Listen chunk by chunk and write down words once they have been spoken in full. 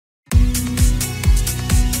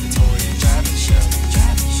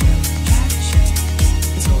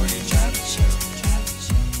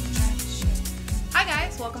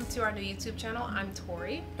our new YouTube channel. I'm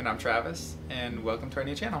Tori. And I'm Travis, and welcome to our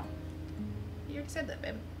new channel. You already said that,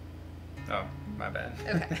 babe. Oh, my bad.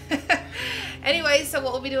 Okay. Anyway, so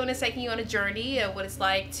what we'll be doing is taking you on a journey of what it's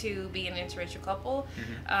like to be an interracial couple,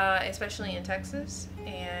 especially in Texas.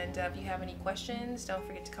 And if you have any questions, don't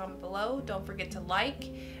forget to comment below. Don't forget to like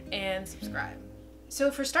and subscribe.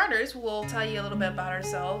 So for starters, we'll tell you a little bit about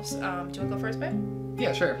ourselves. Do you want to go first, babe?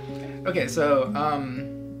 Yeah, sure. Okay, so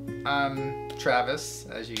I'm Travis,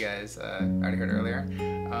 as you guys already heard earlier.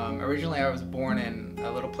 Originally, I was born in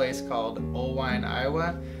a little place called Olwine,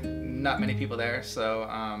 Iowa. Not many people there, so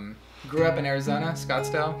grew up in Arizona,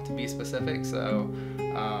 Scottsdale to be specific. So,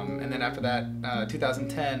 and then after that,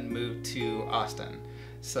 2010 moved to Austin.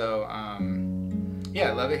 So,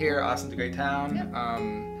 yeah, love it here. Austin's a great town. Yep.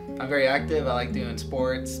 I'm very active. I like doing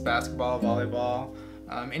sports, basketball, volleyball,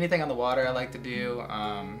 anything on the water I like to do,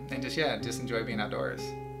 and just enjoy being outdoors.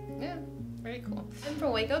 Yeah, very cool. I'm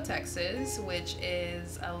from Waco, Texas, which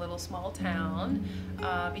is a little small town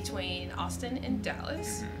between Austin and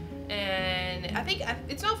Dallas. And I think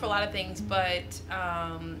it's known for a lot of things, but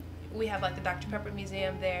we have like the Dr. Pepper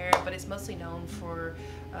Museum there, but it's mostly known for,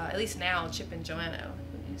 at least now, Chip and Joanna.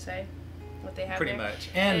 Would you say what they have Pretty there? much.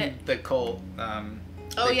 And the cult.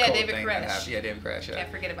 Oh yeah, cult David thing Koresh. Yeah, David Koresh. Yeah.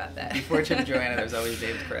 Can't forget about that. Before Chip and Joanna, there's always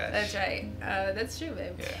David Koresh. That's right. That's true,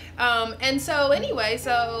 babe. Yeah. And so anyway,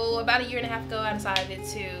 so about a year and a half ago, I decided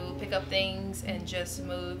to pick up things and just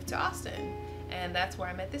move to Austin, and that's where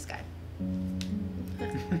I met this guy.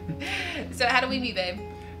 So how do we meet, babe?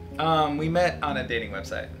 We met on a dating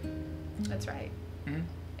website. That's right.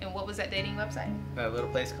 And what was that dating website? A little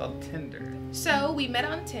place called Tinder. So we met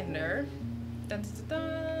on Tinder. Dun, dun,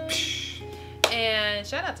 dun, dun. And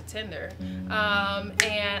shout out to Tinder. And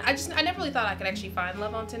I never really thought I could actually find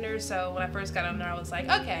love on Tinder. So when I first got on there, I was like,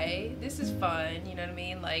 okay, this is fun. You know what I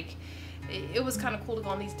mean? Like, it was kind of cool to go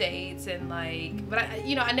on these dates and like, but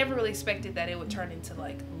I never really expected that it would turn into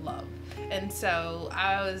like love. And so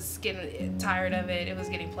I was getting tired of it. It was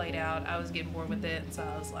getting played out. I was getting bored with it. And so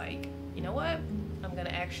I was like, you know what? I'm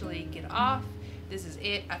gonna actually get off. This is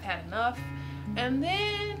it. I've had enough. And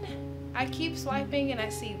then I keep swiping and I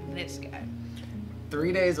see this guy.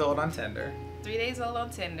 3 days old on Tinder. 3 days old on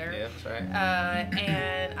Tinder. Yeah, that's right.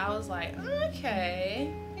 And I was like,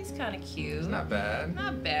 okay, he's kind of cute. It's not bad.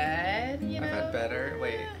 Not bad, you know. I've had better.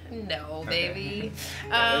 Wait. No, Okay. baby.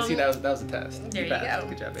 See, that was a test. There you passed. go.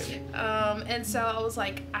 Good job, baby. And so I was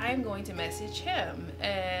like, I'm going to message him,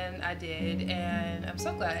 and I did, and I'm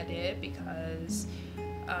so glad I did because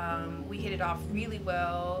we hit it off really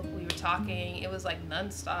well. We were talking. It was like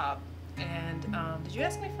nonstop. And did you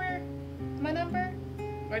ask me for my number?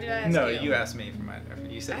 Or did I ask you? No, you asked me for my number.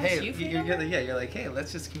 You said, I hey, asked you for your number? you're like, hey,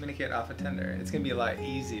 let's just communicate off of Tinder. It's going to be a lot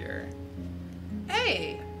easier.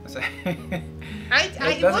 Hey. So,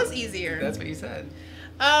 It was easier. That's what you said.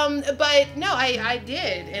 But no, I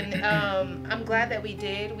did. And I'm glad that we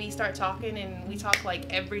did. We start talking and we talk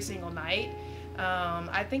like every single night.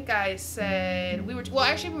 I think I said we were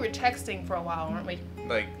texting for a while, weren't we?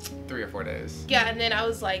 Like 3 or 4 days. Yeah, and then I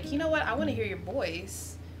was like, you know what? I want to hear your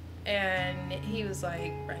voice. And he was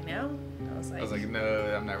like, right now? I was like,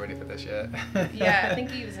 no, I'm not ready for this yet. Yeah, I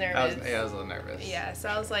think he was nervous. I was a little nervous. Yeah, so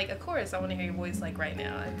I was like, of course, I want to hear your voice like right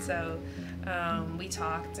now. And so we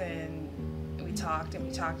talked and we talked and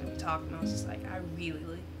we talked and we talked, and I was just like, I really,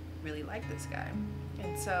 really like this guy.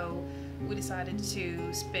 And so we decided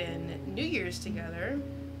to spend New Year's together.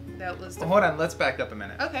 That was the... Well, hold on, let's back up a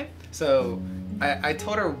minute. Okay. So I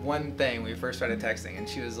told her one thing when we first started texting, and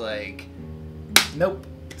she was like, nope,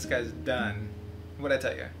 this guy's done. What'd I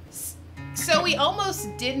tell you? So we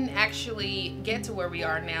almost didn't actually get to where we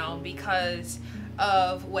are now because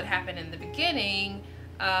of what happened in the beginning.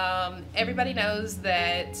 Everybody knows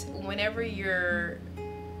that whenever you're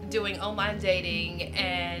doing online dating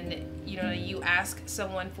and you ask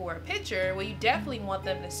someone for a picture, well, you definitely want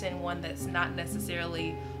them to send one that's not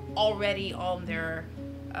necessarily already on their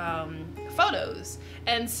photos,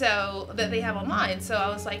 and so that they have online. So I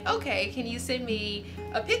was like, okay, can you send me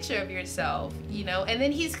a picture of yourself, and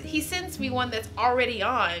then he sends me one that's already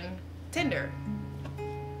on Tinder.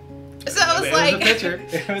 So I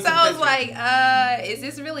was like, is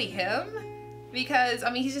this really him? Because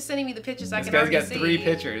he's just sending me the pictures I can already see. This guy's got 3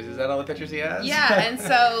 pictures. Is that all the pictures he has? Yeah, and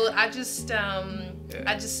so I just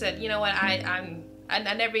said, you know what, I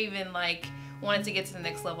never even like wanted to get to the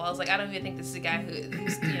next level. I was like, I don't even think this is a guy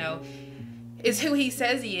who's is who he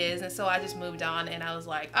says he is. And so I just moved on, and I was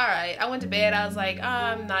like, all right. I went to bed. I was like,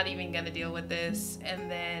 I'm not even gonna deal with this.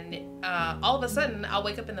 And then all of a sudden, I'll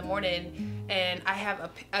wake up in the morning and I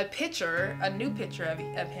have a picture, a new picture of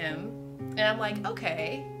him, and I'm like,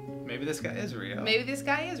 okay, maybe this guy is real. Maybe this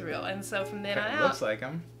guy is real. And so from then on out, looks like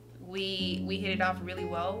him. We hit it off really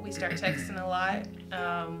well. We start texting a lot,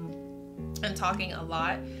 and talking a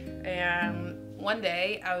lot. And one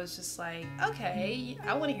day I was just like, okay,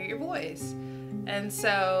 I want to hear your voice. And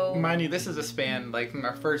so, mind you, this is a span like from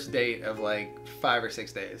our first date of like 5 or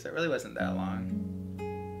 6 days. It really wasn't that long.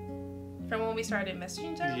 From when we started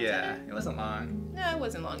messaging each other? Yeah, it wasn't long. No, it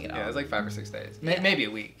wasn't long at all. Yeah, it was like 5 or 6 days. Yeah. Maybe a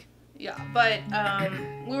week. Yeah, but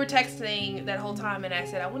we were texting that whole time, and I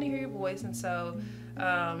said, I want to hear your voice. And so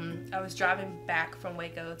I was driving back from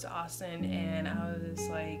Waco to Austin, and I was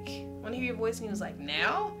like, I want to hear your voice. And he was like,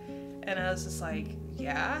 now? And I was just like,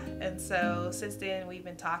 yeah. And so since then, we've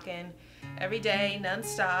been talking every day,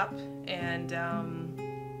 nonstop, and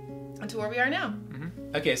to where we are now.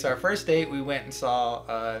 Mm-hmm. Okay, so our first date, we went and saw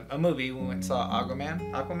a movie. We went and saw Aquaman.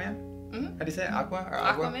 Mm-hmm. How do you say it? Aqua or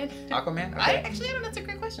Aqua? Aquaman. Aquaman? Okay. I don't know. That's a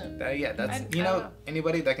great question. Yeah, that's, I don't know.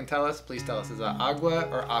 anybody that can tell us, please tell us. Is it Agua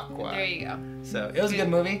or Aqua? There you go. So it was a good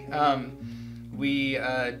movie. We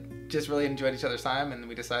just really enjoyed each other's time, and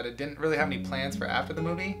we decided, didn't really have any plans for after the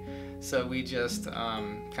movie, so we just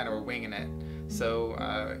kind of were winging it. So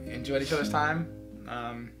enjoyed each other's time,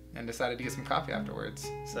 and decided to get some coffee afterwards.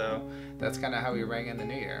 So that's kind of how we rang in the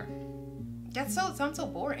new year. It sounds so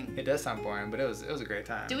boring. It does sound boring, but it was a great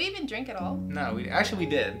time. Do we even drink at all? No, we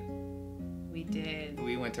did. We did.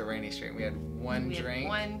 We went to Rainy Street. We had one drink.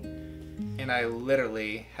 One. And I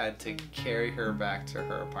literally had to carry her back to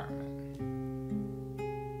her apartment.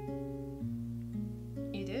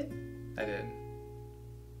 You did? I did.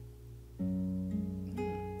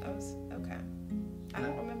 That was okay. I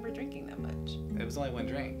don't remember drinking that much. It was only one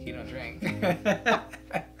drink. You don't drink.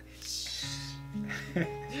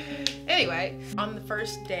 Anyway, on the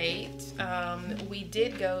first date, we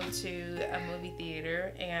did go to a movie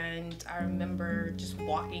theater, and I remember just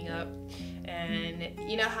walking up, and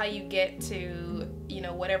you know how you get to,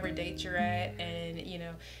 whatever date you're at, and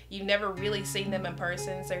you've never really seen them in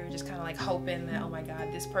person, so you're just kind of like hoping that, oh my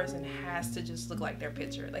God, this person has to just look like their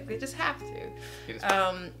picture. Like, they just have to. You just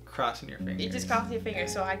crossing your fingers. You just cross your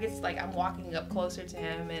fingers. So I guess, like, I'm walking up closer to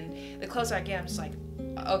him, and the closer I get, I'm just like,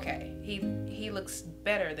 okay, he looks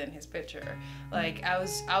better than his picture. Like, I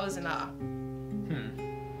was in awe.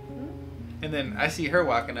 And then I see her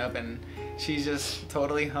walking up, and she's just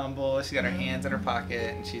totally humble. She's got her hands in her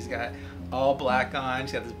pocket, and she's got all black on.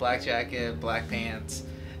 She's got this black jacket, black pants.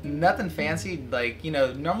 Nothing fancy. Like,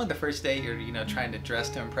 normally the first day you're, trying to dress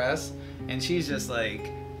to impress, and she's just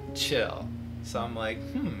like chill. So I'm like,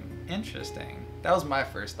 interesting. That was my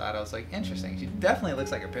first thought. I was like, interesting. She definitely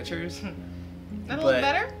looks like her pictures. That look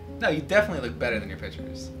better? No, you definitely look better than your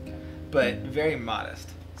pictures, but very modest.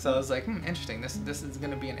 So I was like, interesting. This is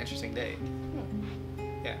gonna be an interesting date.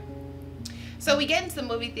 Yeah. So we get into the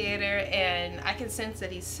movie theater, and I can sense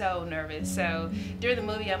that he's so nervous. So during the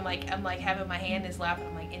movie, I'm like having my hand in his lap, and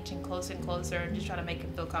I'm like inching closer and closer, and just trying to make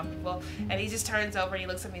him feel comfortable. And he just turns over and he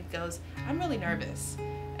looks at me and goes, "I'm really nervous."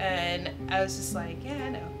 And I was just like, "Yeah, I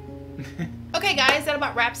know." Okay, guys, that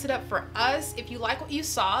about wraps it up for us. If you like what you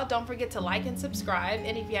saw, don't forget to like and subscribe.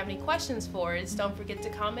 And if you have any questions for us, don't forget to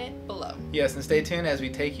comment below. Yes, and stay tuned as we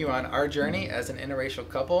take you on our journey as an interracial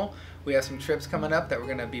couple. We have some trips coming up that we're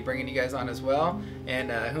going to be bringing you guys on as well. And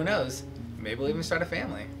who knows, maybe we'll even start a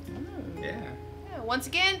family. Yeah. Once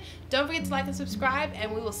again, don't forget to like and subscribe,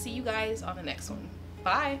 and we will see you guys on the next one.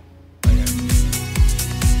 Bye.